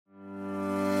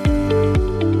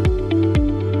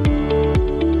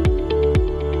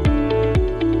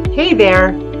Hey there,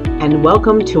 and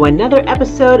welcome to another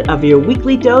episode of your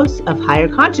weekly dose of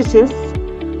higher consciousness.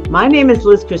 My name is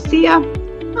Liz Garcia.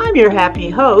 I'm your happy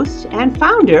host and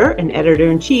founder and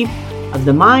editor-in-chief of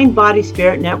the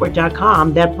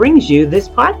MindBodySpiritNetwork.com that brings you this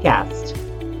podcast.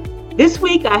 This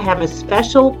week, I have a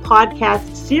special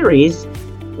podcast series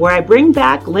where I bring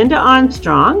back Linda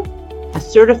Armstrong, a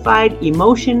certified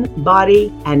emotion,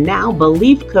 body, and now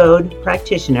belief code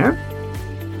practitioner.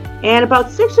 And about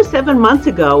 6 or 7 months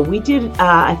ago, we did,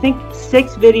 I think,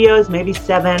 6 videos, maybe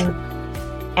 7,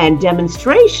 and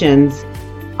demonstrations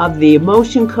of the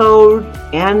emotion code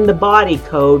and the body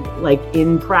code, like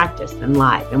in practice and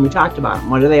live. And we talked about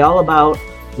them. What are they all about?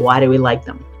 Why do we like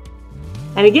them?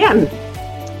 And again,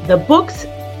 the books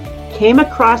came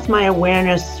across my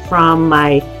awareness from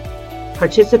my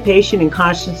participation in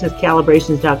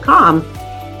consciousnesscalibrations.com.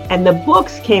 And the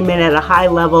books came in at a high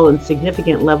level and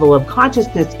significant level of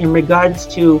consciousness in regards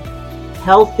to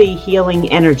healthy healing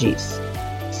energies.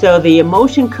 So the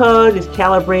emotion code is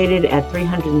calibrated at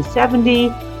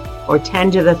 370 or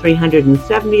 10 to the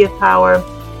 370th power.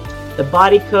 The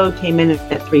body code came in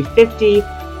at 350.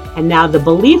 And now the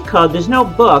belief code, there's no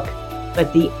book,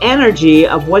 but the energy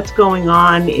of what's going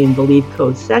on in belief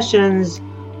code sessions,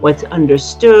 what's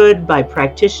understood by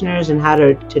practitioners and how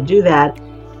to do that,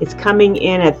 it's coming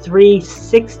in at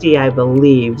 360, I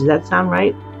believe. Does that sound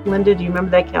right, Linda? Do you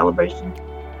remember that calibration?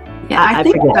 Yeah, I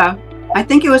think so. I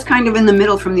think it was kind of in the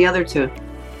middle from the other two.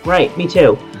 Right, me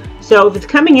too. So if it's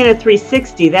coming in at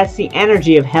 360, that's the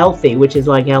energy of healthy, which is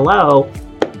like, hello,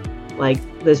 like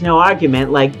there's no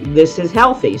argument, like this is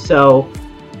healthy. So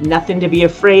nothing to be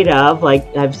afraid of.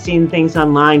 Like I've seen things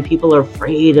online, people are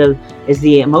afraid of, is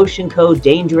the emotion code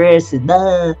dangerous?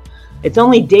 It's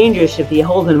only dangerous if you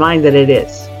hold in mind that it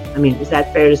is. I mean, is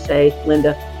that fair to say,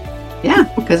 Linda? Yeah,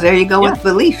 because there you go with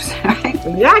beliefs, right?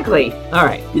 Exactly. All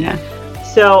right. Yeah.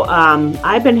 So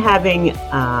I've been having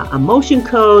emotion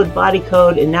code, body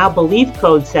code, and now belief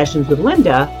code sessions with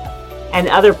Linda and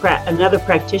another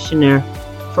practitioner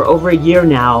for over a year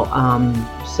now.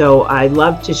 So I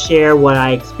love to share what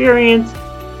I experience,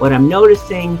 what I'm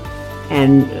noticing,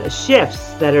 and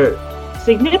shifts that are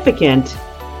significant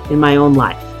in my own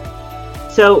life.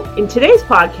 So in today's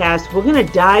podcast, we're going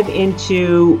to dive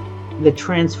into the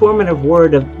transformative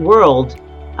world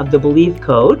of the belief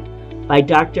code by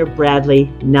Dr. Bradley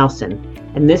Nelson.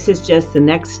 And this is just the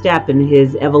next step in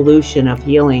his evolution of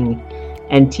healing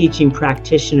and teaching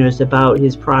practitioners about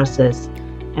his process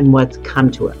and what's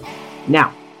come to it.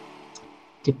 Now,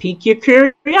 to pique your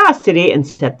curiosity and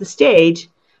set the stage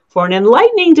for an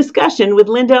enlightening discussion with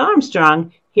Linda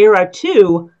Armstrong, here are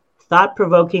 2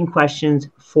 thought-provoking questions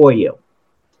for you.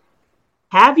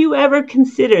 Have you ever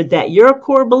considered that your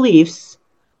core beliefs,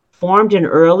 formed in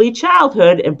early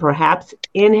childhood and perhaps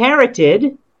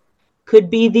inherited, could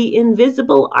be the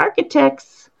invisible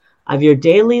architects of your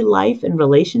daily life and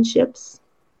relationships?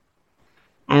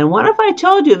 And what if I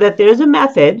told you that there's a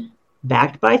method,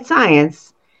 backed by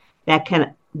science, backed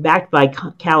by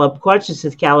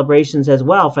consciousness calibrations as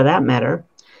well, for that matter,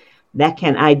 that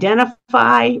can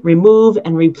identify, remove,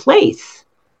 and replace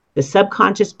the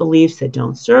subconscious beliefs that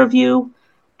don't serve you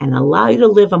and allow you to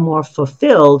live a more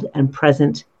fulfilled and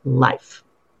present life?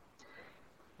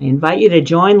 I invite you to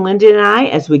join Linda and I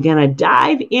as we're going to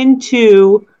dive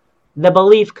into the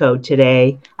belief code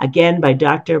today, again by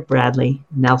Dr. Bradley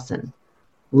Nelson.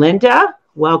 Linda,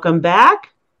 welcome back.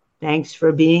 Thanks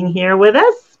for being here with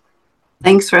us.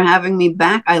 Thanks for having me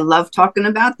back. I love talking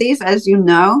about these, as you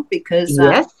know, because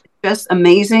it's just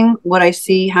amazing what I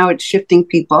see, how it's shifting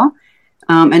people.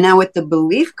 And now with the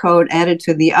belief code added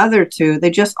to the other 2, they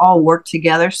just all work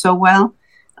together so well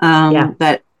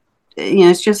that,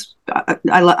 it's just,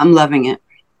 I'm loving it.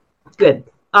 Good.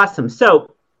 Awesome.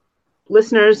 So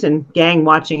listeners and gang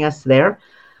watching us there,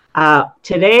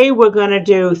 today we're going to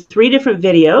do 3 different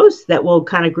videos that we'll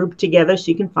kind of group together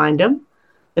so you can find them.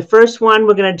 The first one,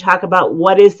 we're going to talk about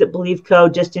what is the belief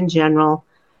code just in general.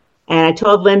 And I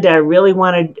told Linda I really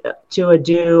wanted to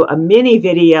do a mini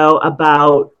video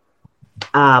about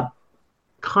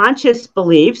conscious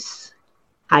beliefs,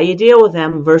 how you deal with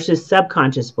them versus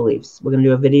subconscious beliefs. We're going to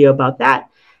do a video about that.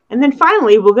 And then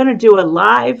finally, we're going to do a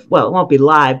live, well, it won't be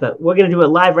live, but we're going to do it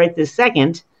live right this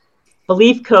second,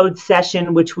 belief code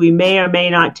session, which we may or may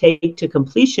not take to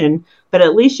completion, but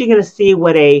at least you're going to see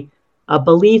what a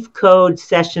belief code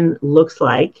session looks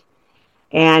like.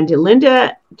 And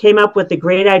Linda came up with the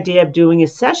great idea of doing a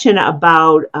session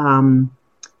about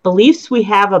beliefs we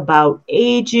have about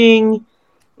aging,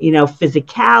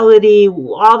 physicality,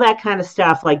 all that kind of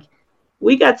stuff. Like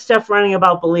we got stuff running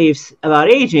about beliefs about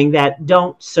aging that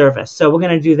don't serve us. So we're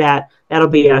going to do that. That'll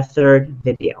be our third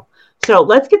video. So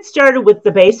let's get started with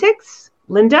the basics.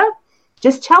 Linda,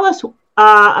 just tell us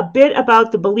a bit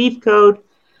about the belief code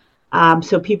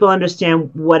so people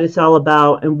understand what it's all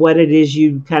about and what it is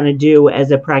you kind of do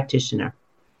as a practitioner.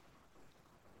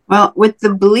 Well, with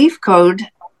the belief code,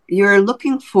 you're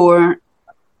looking for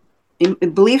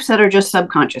beliefs that are just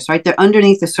subconscious, right? They're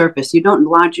underneath the surface. You don't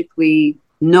logically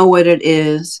know what it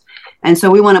is. And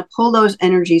so we want to pull those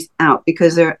energies out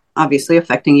because they're obviously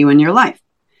affecting you in your life.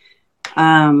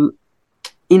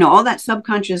 All that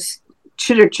subconscious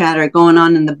chitter chatter going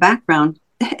on in the background,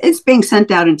 it's being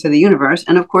sent out into the universe.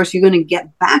 And of course, you're going to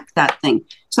get back that thing.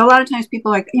 So a lot of times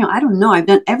people are like, I don't know, I've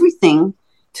done everything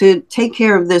to take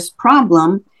care of this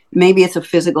problem. Maybe it's a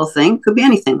physical thing, could be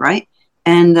anything, right?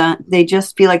 And they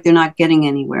just feel like they're not getting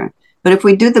anywhere. But if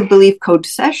we do the belief code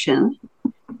session.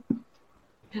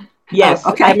 Yes,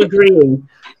 okay. I'm agreeing.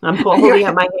 I'm holding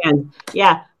up my hand.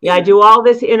 Yeah, I do all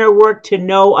this inner work to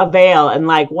no avail. And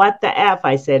like, what the F,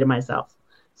 I say to myself.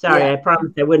 Sorry, I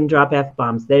promised I wouldn't drop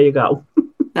F-bombs. There you go.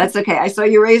 That's okay. I saw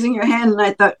you raising your hand and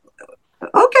I thought,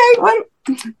 okay,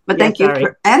 but thank you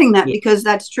for adding that because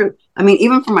that's true. I mean,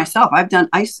 even for myself,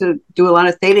 I used to do a lot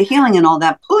of theta healing and all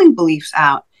that, pulling beliefs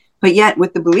out. But yet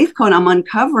with the belief code, I'm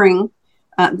uncovering,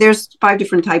 there's 5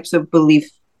 different types of belief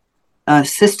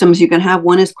systems you can have.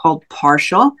 One is called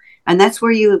partial. And that's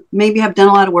where you maybe have done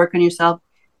a lot of work on yourself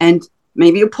and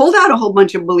maybe you pulled out a whole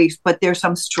bunch of beliefs, but there's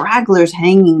some stragglers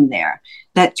hanging there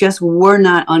that just were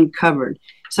not uncovered.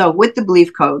 So with the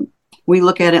belief code, we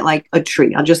look at it like a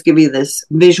tree. I'll just give you this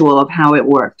visual of how it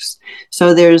works.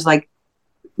 So there's like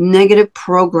negative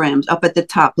programs up at the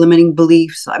top, limiting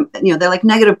beliefs. They're like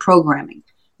negative programming.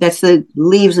 That's the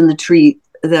leaves in the tree,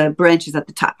 the branches at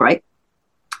the top, right?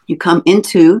 You come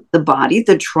into the body,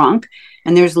 the trunk,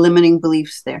 and there's limiting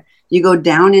beliefs there. You go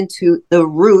down into the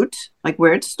root, like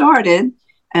where it started,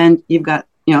 and you've got,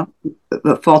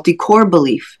 a faulty core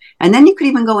belief. And then you could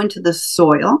even go into the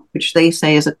soil, which they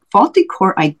say is a faulty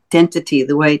core identity,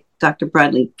 the way Dr.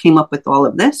 Bradley came up with all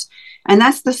of this. And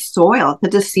that's the soil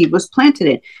that the seed was planted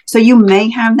in. So you may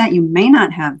have that, you may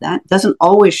not have that. It doesn't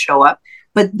always show up.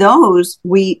 But those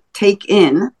we take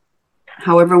in,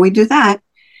 however we do that,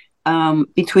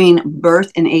 between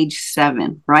birth and age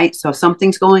 7, right? So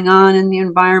something's going on in the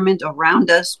environment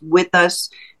around us, with us,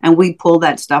 and we pull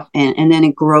that stuff in, and then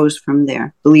it grows from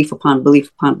there, belief upon belief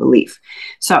upon belief.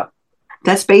 So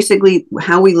that's basically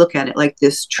how we look at it, like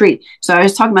this tree. So I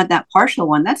was talking about that partial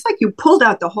one. That's like you pulled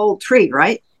out the whole tree,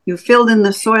 right? You filled in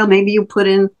the soil. Maybe you put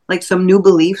in like some new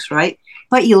beliefs, right?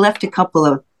 But you left a couple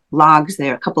of logs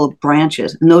there, a couple of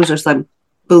branches, and those are some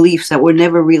beliefs that were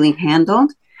never really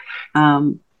handled.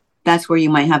 That's where you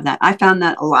might have that. I found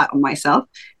that a lot on myself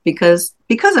because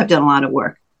I've done a lot of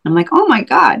work. I'm like, oh my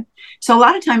God. So a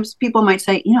lot of times people might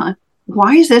say,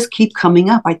 why does this keep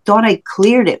coming up? I thought I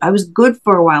cleared it. I was good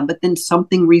for a while, but then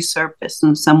something resurfaced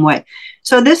in some way.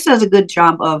 So this does a good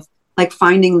job of like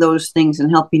finding those things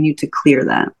and helping you to clear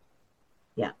that.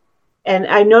 Yeah. And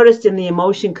I noticed in the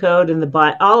emotion code and the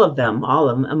body, all of them,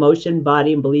 emotion,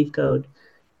 body, and belief code,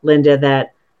 Linda,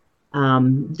 that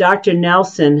Dr.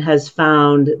 Nelson has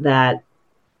found that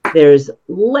there's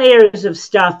layers of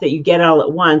stuff that you get all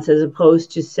at once, as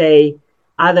opposed to, say,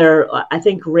 I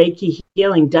think Reiki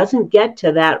healing doesn't get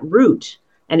to that root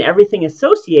and everything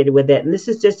associated with it. And this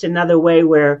is just another way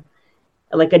where,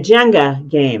 like a Jenga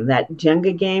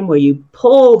game where you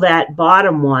pull that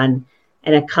bottom one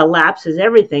and it collapses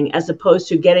everything, as opposed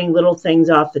to getting little things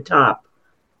off the top,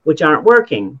 which aren't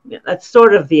working. That's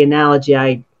sort of the analogy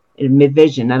I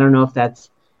envision. I don't know if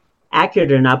that's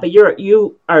accurate or not, but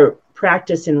you are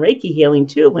practicing Reiki healing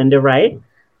too, Linda, right?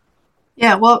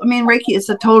 Yeah, well, I mean, Reiki is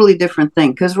a totally different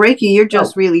thing because Reiki, you're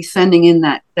just really sending in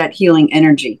that healing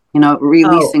energy,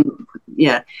 releasing.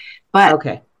 Yeah. But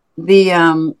okay.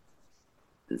 The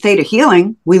theta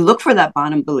healing, we look for that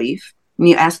bottom belief. And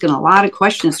you're asking a lot of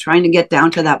questions trying to get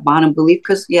down to that bottom belief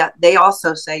because, they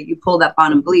also say you pull that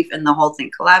bottom belief and the whole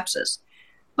thing collapses.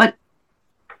 But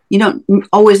you don't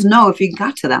always know if you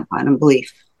got to that bottom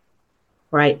belief.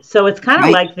 Right. So it's kind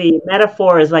of like the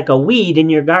metaphor is like a weed in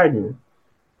your garden.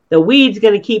 The weed's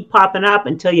going to keep popping up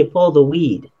until you pull the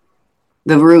weed.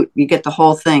 The root, you get the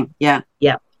whole thing. Yeah.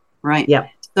 Yeah. Right. Yeah.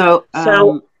 So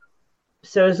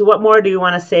what more do you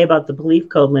want to say about the belief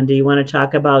code, Linda? You want to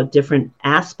talk about different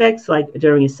aspects, like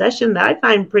during a session that I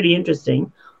find pretty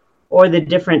interesting, or the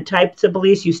different types of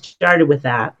beliefs? You started with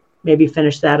that. Maybe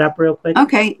finish that up real quick.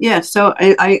 Okay. Yeah. So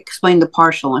I explained the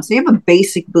partial one. So you have a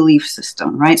basic belief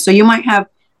system, right? So you might have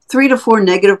 3 to 4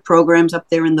 negative programs up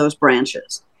there in those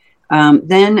branches.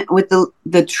 Then with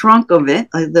the trunk of it,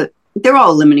 they're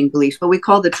all limiting beliefs, but we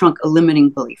call the trunk a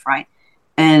limiting belief, right?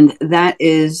 And that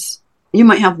is you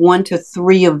might have 1 to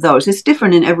 3 of those. It's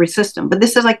different in every system, but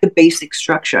this is like the basic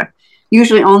structure.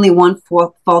 Usually only one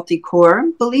faulty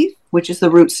core belief, which is the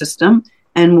root system,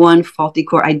 and one faulty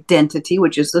core identity,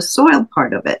 which is the soil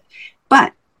part of it.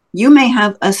 But you may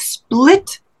have a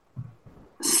split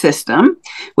system,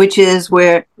 which is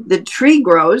where the tree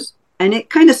grows and it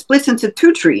kind of splits into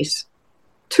 2 trees,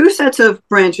 2 sets of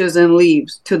branches and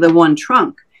leaves to the one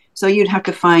trunk. So you'd have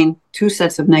to find 2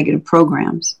 sets of negative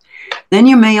programs. Then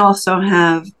you may also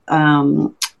have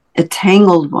a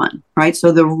tangled one, right?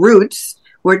 So the roots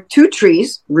were 2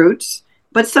 trees, roots,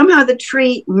 but somehow the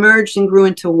tree merged and grew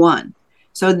into one.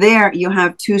 So there you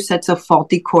have 2 sets of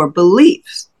faulty core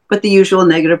beliefs, but the usual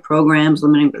negative programs,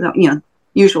 limiting,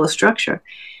 usual structure.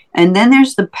 And then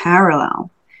there's the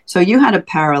parallel. So you had a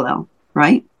parallel,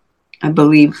 right? I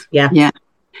believe. Yeah. Yeah.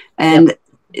 And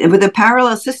with a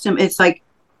parallel system, it's like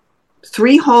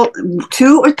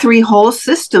 2 or 3 whole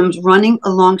systems running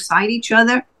alongside each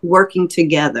other, working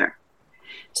together.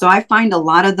 So I find a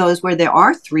lot of those where there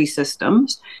are 3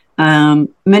 systems.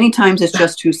 Many times it's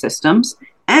just 2 systems.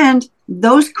 And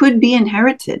those could be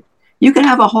inherited. You could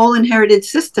have a whole inherited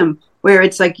system where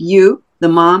it's like you, the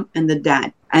mom, and the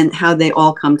dad, and how they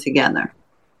all come together.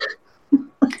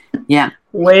 Yeah.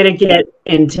 Way to get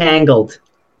entangled.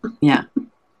 Yeah.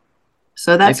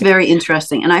 So that's very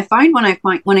interesting. And I find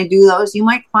when I do those, you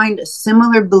might find a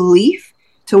similar belief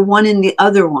to one in the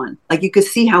other one. Like you could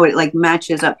see how it like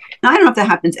matches up. Now I don't know if that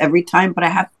happens every time, but I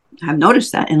have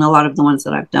noticed that in a lot of the ones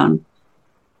that I've done.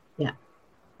 Yeah.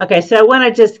 Okay, so I want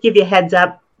to just give you a heads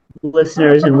up,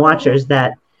 listeners and watchers,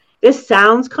 that this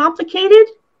sounds complicated,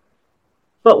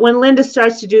 but when Linda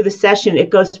starts to do the session,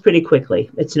 it goes pretty quickly.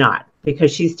 It's not,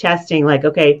 because she's testing like,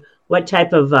 okay, what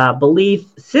type of belief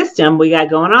system we got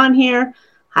going on here?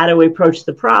 How do we approach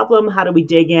the problem? How do we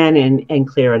dig in and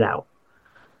clear it out?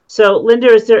 So, Linda,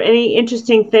 is there any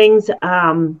interesting things?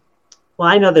 Well,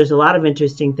 I know there's a lot of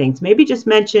interesting things. Maybe just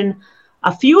mention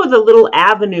a few of the little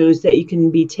avenues that you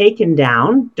can be taken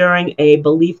down during a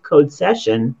belief code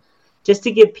session, just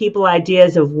to give people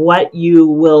ideas of what you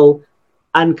will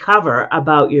uncover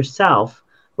about yourself,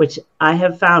 which I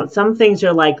have found some things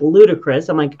are like ludicrous.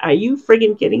 I'm like, are you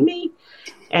friggin' kidding me?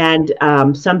 And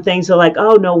some things are like,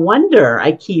 oh, no wonder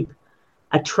I keep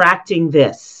attracting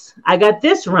this. I got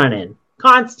this running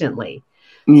constantly.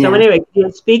 Yeah. So anyway, can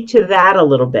you speak to that a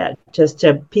little bit, just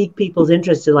to pique people's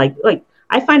interest in like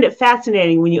I find it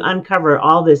fascinating when you uncover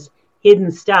all this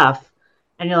hidden stuff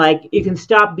and you're like, you can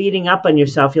stop beating up on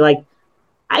yourself. You're like,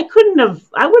 I wouldn't have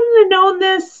known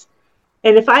this.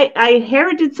 And if I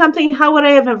inherited something, how would I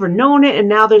have ever known it? And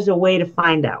now there's a way to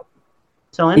find out.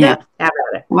 So Linda, have at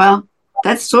it. Well,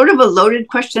 that's sort of a loaded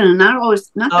question and not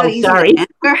that easy to answer.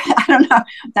 I don't know.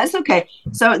 That's okay.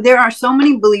 So there are so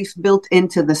many beliefs built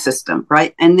into the system,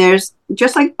 right? And there's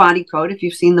just like body code. If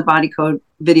you've seen the body code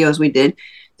videos we did,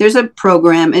 there's a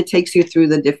program. It takes you through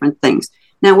the different things.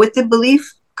 Now, with the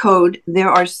belief code, there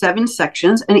are 7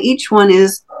 sections, and each one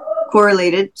is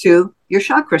correlated to your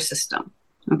chakra system.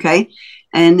 Okay.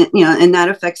 And, and that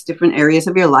affects different areas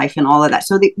of your life and all of that.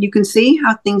 So that you can see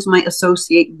how things might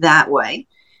associate that way.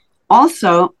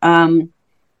 Also, I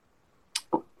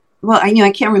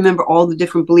can't remember all the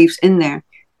different beliefs in there,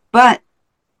 but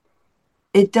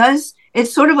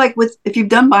it's sort of like if you've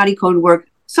done body code work,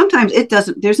 sometimes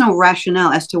there's no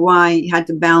rationale as to why you had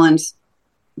to balance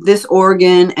this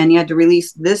organ and you had to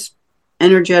release this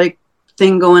energetic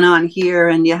thing going on here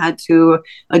and you had to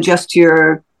adjust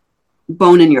your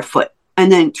bone in your foot.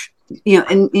 And then,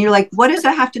 and you're like, what does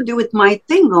that have to do with my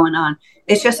thing going on?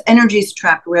 It's just energy's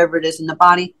trapped wherever it is in the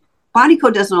body. Body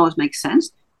code doesn't always make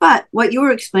sense. But what you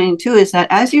were explaining too is that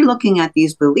as you're looking at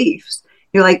these beliefs,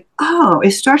 you're like, oh,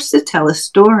 it starts to tell a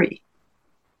story.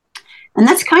 And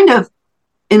that's kind of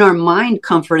in our mind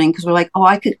comforting because we're like, oh,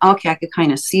 I could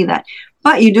kind of see that.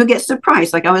 But you do get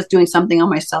surprised. Like I was doing something on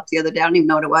myself the other day. I don't even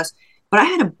know what it was. But I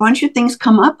had a bunch of things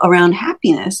come up around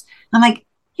happiness. I'm like,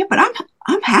 yeah, but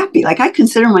I'm happy. Like I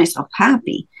consider myself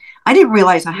happy. I didn't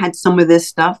realize I had some of this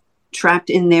stuff trapped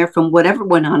in there from whatever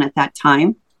went on at that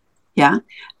time. Yeah.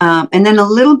 And then a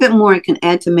little bit more I can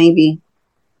add to maybe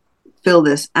fill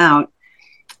this out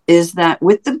is that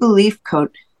with the belief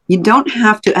code, you don't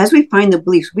have to, as we find the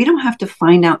beliefs, we don't have to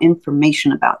find out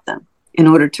information about them in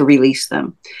order to release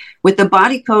them. With the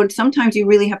body code, sometimes you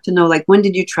really have to know, like, when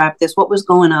did you trap this? What was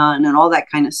going on? And all that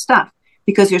kind of stuff.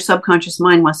 Because your subconscious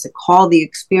mind wants to call the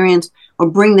experience or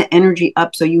bring the energy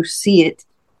up so you see it.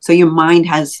 So your mind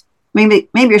has, maybe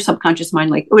your subconscious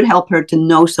mind, like it would help her to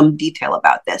know some detail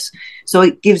about this. So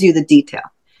it gives you the detail.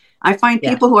 I find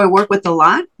people who I work with a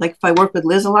lot, like if I work with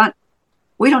Liz a lot,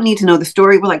 We don't need to know the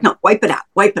story. We're like, no, wipe it out,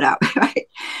 right?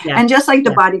 Yeah. And just like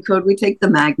the body code, we take the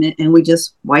magnet and we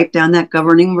just wipe down that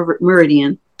governing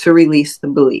meridian to release the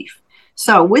belief.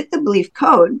 So with the belief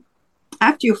code,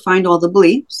 after you find all the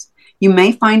beliefs, you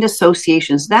may find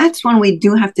associations. That's when we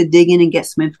do have to dig in and get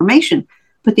some information.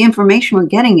 But the information we're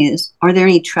getting is, are there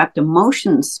any trapped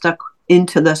emotions stuck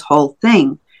into this whole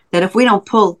thing that if we don't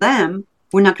pull them,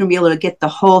 we're not going to be able to get the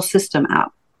whole system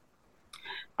out?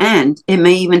 And it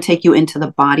may even take you into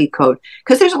the body code,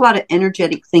 because there's a lot of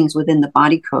energetic things within the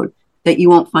body code that you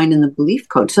won't find in the belief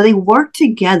code. So they work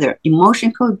together: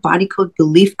 emotion code, body code,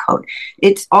 belief code.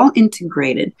 It's all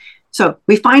integrated. So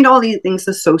we find all these things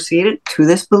associated to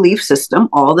this belief system,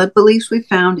 all the beliefs we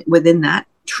found within that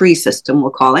tree system,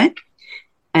 we'll call it.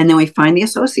 And then we find the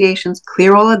associations,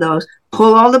 clear all of those,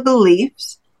 pull all the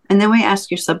beliefs, and then we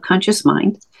ask your subconscious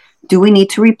mind, do we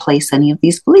need to replace any of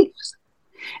these beliefs?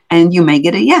 And you may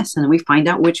get a yes, and then we find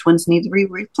out which ones need to be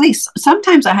replaced.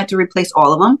 Sometimes I had to replace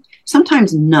all of them,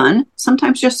 sometimes none,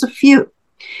 sometimes just a few.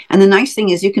 And the nice thing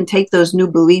is you can take those new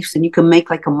beliefs and you can make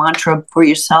like a mantra for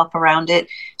yourself around it.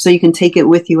 So you can take it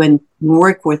with you and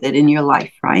work with it in your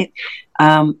life, right?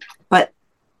 But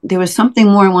there was something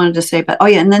more I wanted to say about, oh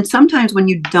yeah, and then sometimes when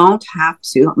you don't have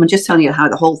to, I'm just telling you how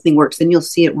the whole thing works, and you'll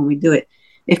see it when we do it.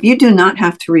 If you do not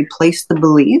have to replace the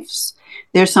beliefs,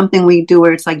 there's something we do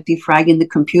where it's like defragging the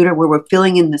computer, where we're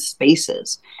filling in the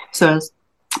spaces. So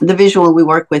the visual we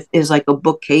work with is like a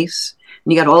bookcase.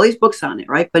 And you got all these books on it,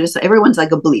 right? But everyone's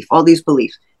like a belief, all these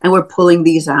beliefs. And we're pulling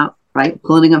these out, right?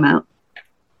 Pulling them out.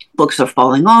 Books are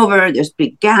falling over. There's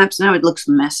big gaps. Now it looks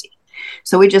messy.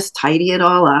 So we just tidy it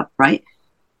all up, right?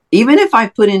 Even if I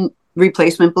put in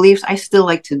replacement beliefs, I still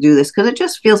like to do this because it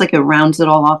just feels like it rounds it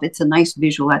all off. It's a nice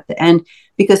visual at the end,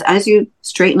 because as you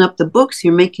straighten up the books,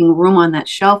 you're making room on that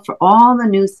shelf for all the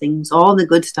new things, all the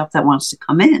good stuff that wants to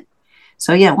come in.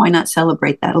 So yeah, why not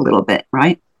celebrate that a little bit,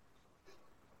 right?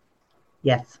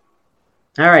 Yes.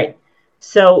 All right.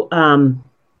 So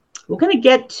we're going to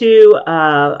get to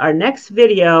our next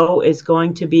video is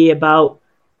going to be about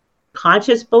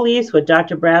conscious beliefs, what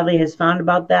Dr. Bradley has found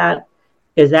about that,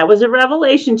 because that was a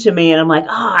revelation to me. And I'm like,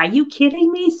 oh, are you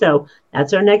kidding me? So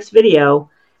that's our next video.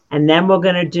 And then we're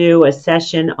going to do a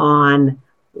session on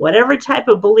whatever type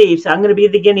of beliefs. I'm going to be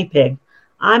the guinea pig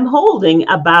I'm holding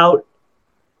about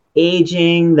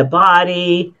aging, the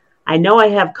body. I know I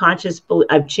have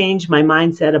I've changed my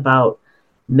mindset about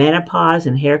menopause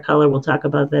and hair color. We'll talk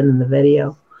about that in the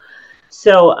video.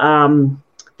 So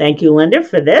thank you, Linda,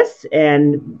 for this.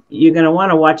 And you're going to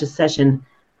want to watch a session.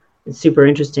 It's super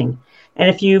interesting. And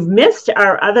if you've missed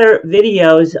our other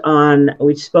videos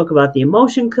we spoke about the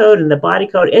emotion code and the body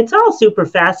code, it's all super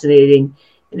fascinating.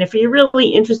 And if you're really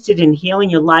interested in healing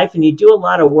your life and you do a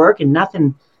lot of work and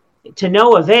nothing to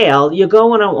no avail, you're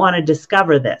going to want to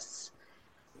discover this.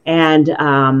 And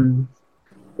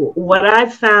what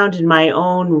I've found in my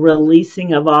own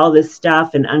releasing of all this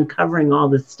stuff and uncovering all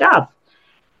this stuff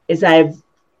is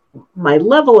my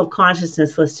level of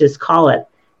consciousness, let's just call it,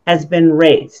 has been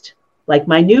raised. Like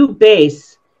my new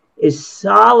base is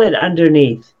solid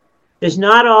underneath. There's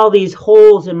not all these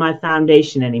holes in my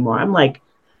foundation anymore. I'm like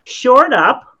shored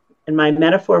up, and my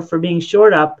metaphor for being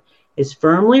shored up is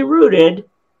firmly rooted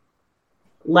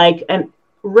like an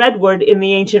redwood in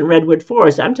the ancient redwood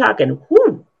forest. I'm talking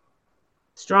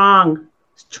strong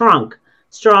trunk,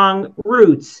 strong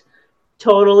roots,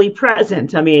 totally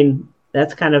present. I mean,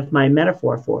 that's kind of my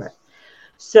metaphor for it.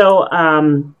 So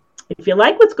if you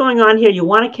like what's going on here, you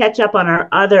want to catch up on our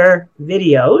other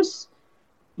videos,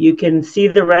 you can see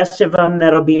the rest of them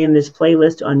that'll be in this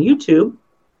playlist on YouTube.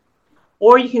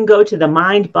 Or you can go to the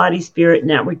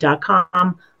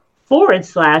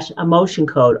mindbodyspiritnetwork.com/emotion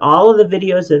code. All of the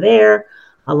videos are there,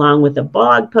 along with a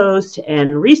blog post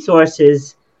and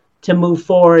resources to move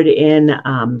forward in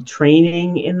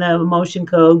training in the emotion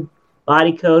code,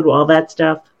 body code, all that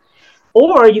stuff.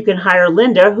 Or you can hire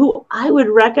Linda, who I would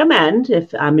recommend.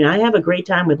 I have a great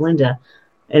time with Linda,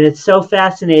 and it's so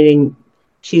fascinating.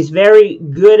 She's very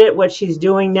good at what she's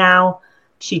doing now.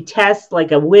 She tests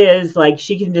like a whiz, like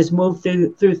she can just move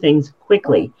through things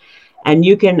quickly. And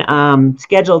you can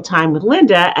schedule time with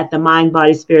Linda at the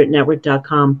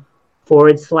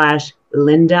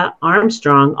mindbodyspiritnetwork.com/Linda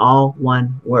Armstrong, all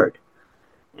one word.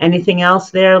 Anything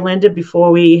else there, Linda,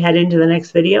 before we head into the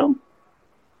next video?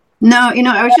 No,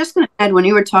 I was just going to add, when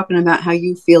you were talking about how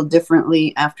you feel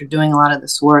differently after doing a lot of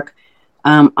this work,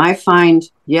 I find,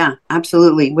 yeah,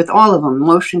 absolutely, with all of them,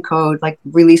 emotion code, like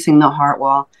releasing the heart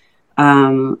wall,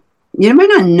 you might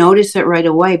not notice it right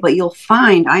away, but you'll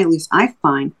find, I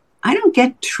find, I don't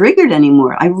get triggered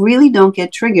anymore. I really don't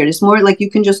get triggered. It's more like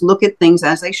you can just look at things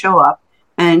as they show up.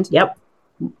 And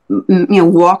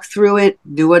walk through it,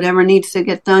 do whatever needs to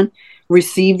get done,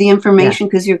 receive the information,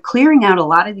 because you're clearing out a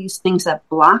lot of these things that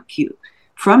block you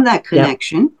from that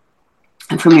connection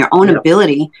and from your own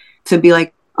ability to be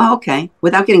like, oh, okay,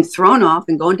 without getting thrown off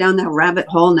and going down that rabbit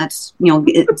hole. And that's,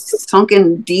 it's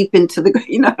sunken deep into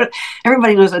the,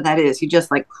 everybody knows what that is. You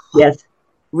just like,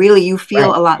 really, you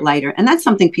feel a lot lighter. And that's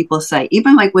something people say,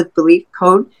 even like with belief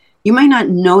code, you might not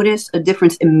notice a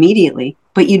difference immediately,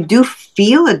 but you do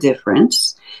feel a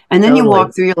difference. And then you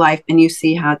walk through your life and you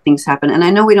see how things happen. And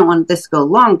I know we don't want this to go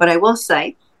long, but I will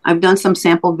say I've done some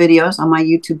sample videos on my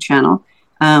YouTube channel.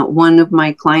 One of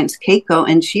my clients, Keiko,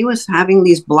 and she was having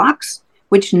these blocks,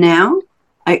 which now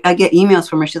I get emails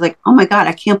from her. She's like, oh my God,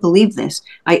 I can't believe this.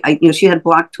 She had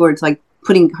blocked towards like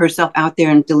putting herself out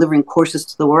there and delivering courses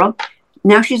to the world.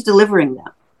 Now she's delivering them,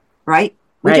 right?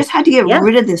 We just had to get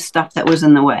rid of this stuff that was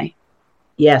in the way.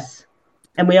 Yes.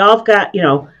 And we all got,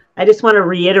 I just want to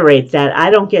reiterate that I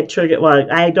don't get triggered. Well,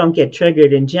 I don't get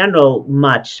triggered in general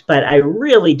much, but I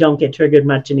really don't get triggered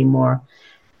much anymore.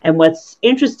 And what's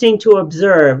interesting to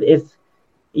observe, if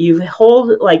you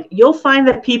hold, like, you'll find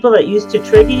that people that used to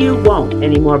trigger you won't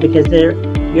anymore, because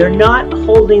you're not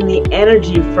holding the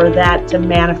energy for that to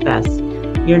manifest.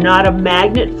 You're not a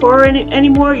magnet for it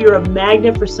anymore. You're a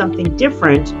magnet for something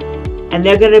different, and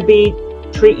they're going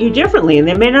to treat you differently. And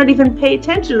they may not even pay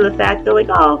attention to the fact they're like,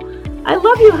 oh, I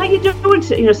love you. How you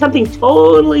doing? Something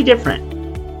totally different.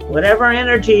 Whatever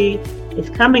energy is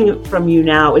coming from you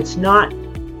now, it's not,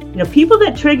 people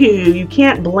that trigger you, you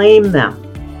can't blame them.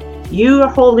 You are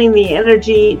holding the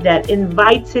energy that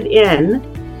invites it in.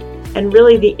 And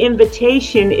really the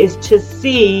invitation is to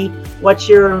see what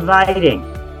you're inviting.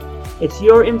 It's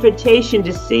your invitation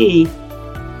to see,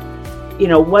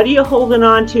 what are you holding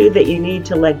on to that you need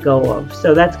to let go of?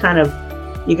 So that's kind of,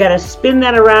 you got to spin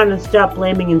that around and stop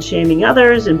blaming and shaming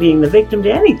others and being the victim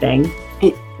to anything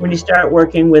when you start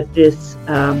working with this,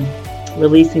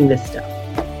 releasing this stuff.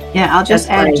 Yeah, I'll just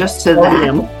add just to that.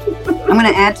 I'm going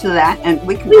to add to that, and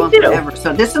we can go on forever.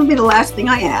 So this will be the last thing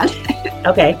I add.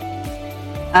 Okay.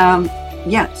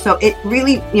 So it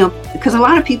really, because a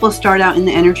lot of people start out in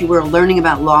the energy world learning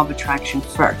about law of attraction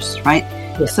first, right?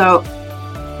 Yeah. So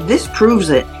this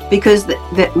proves it, because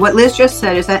what Liz just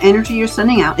said is that energy you're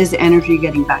sending out is the energy you're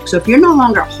getting back. So if you're no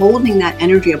longer holding that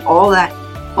energy of all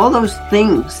those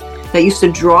things that used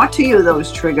to draw to you those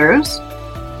triggers,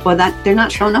 well, that they're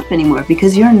not showing up anymore,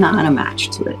 because you're not a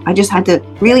match to it. I just had to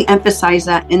really emphasize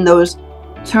that in those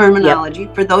terminology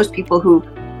for those people who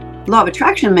law of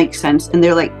attraction makes sense, and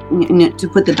they're like, to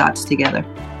put the dots together.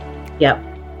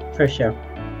 Yep, for sure.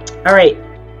 All right,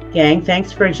 gang,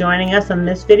 thanks for joining us on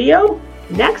this video.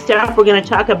 Next up, we're going to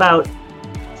talk about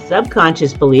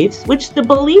subconscious beliefs, which the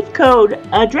belief code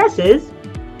addresses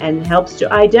and helps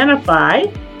to identify,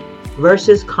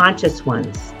 versus conscious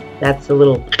ones. That's a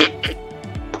little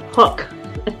hook.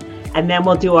 And then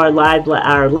we'll do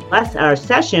our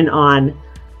session on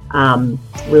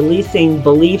releasing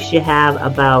beliefs you have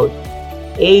about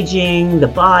aging, the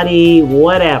body,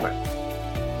 whatever.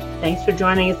 Thanks for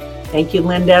joining us. Thank you,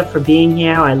 Linda, for being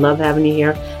here. I love having you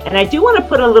here. And I do want to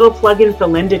put a little plug in for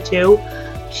Linda too.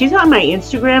 She's on my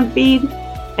Instagram feed,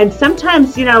 and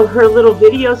sometimes, her little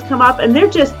videos come up and they're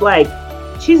just like,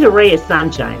 she's a ray of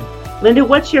sunshine. Linda,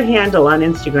 what's your handle on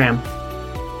Instagram?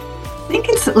 I think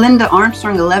it's Linda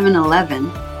Armstrong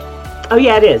 1111. Oh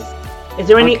yeah, it is. Is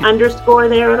there any underscore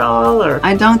there at all, or?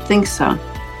 I don't think so.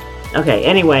 Okay,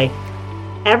 anyway,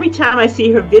 every time I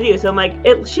see her videos, I'm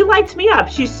like, she lights me up.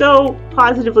 She's so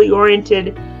positively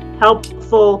oriented,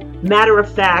 helpful, matter of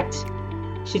fact.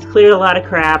 She's cleared a lot of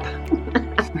crap.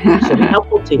 She'll be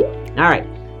helpful to you. All right,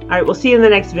 we'll see you in the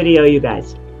next video, you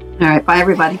guys. All right, bye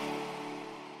everybody.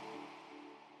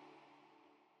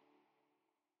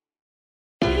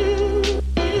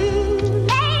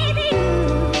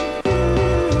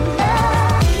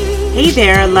 Hey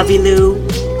there, Lovey Lou.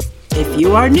 If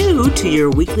you are new to your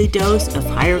weekly dose of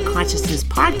Higher Consciousness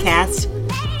podcast,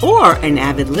 or an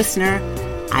avid listener,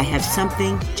 I have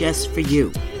something just for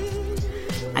you.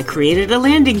 I created a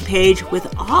landing page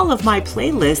with all of my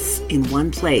playlists in one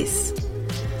place.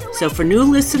 So for new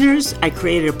listeners, I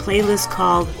created a playlist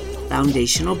called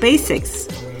Foundational Basics.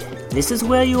 This is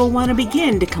where you will want to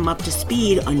begin to come up to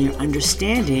speed on your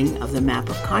understanding of the map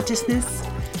of consciousness,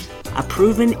 a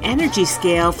proven energy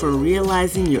scale for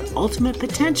realizing your ultimate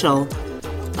potential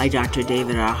by Dr.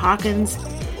 David R. Hawkins,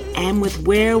 and with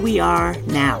where we are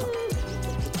now.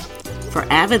 For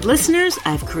avid listeners,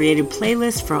 I've created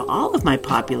playlists for all of my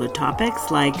popular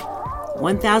topics like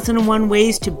 1001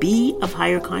 Ways to Be of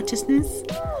Higher Consciousness,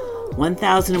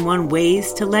 1001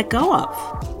 Ways to Let Go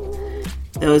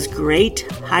of, those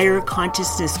great higher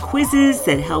consciousness quizzes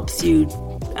that helps you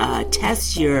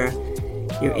test your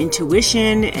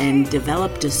intuition and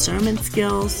develop discernment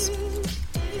skills,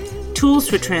 tools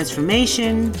for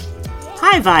transformation,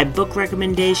 high vibe book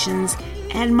recommendations,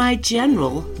 and my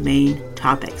general main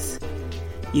topics.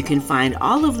 You can find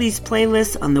all of these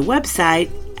playlists on the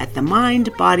website at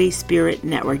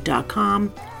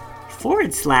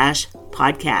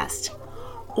themindbodyspiritnetwork.com/podcast.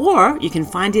 Or you can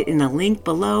find it in a link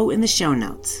below in the show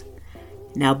notes.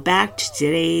 Now back to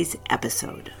today's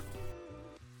episode.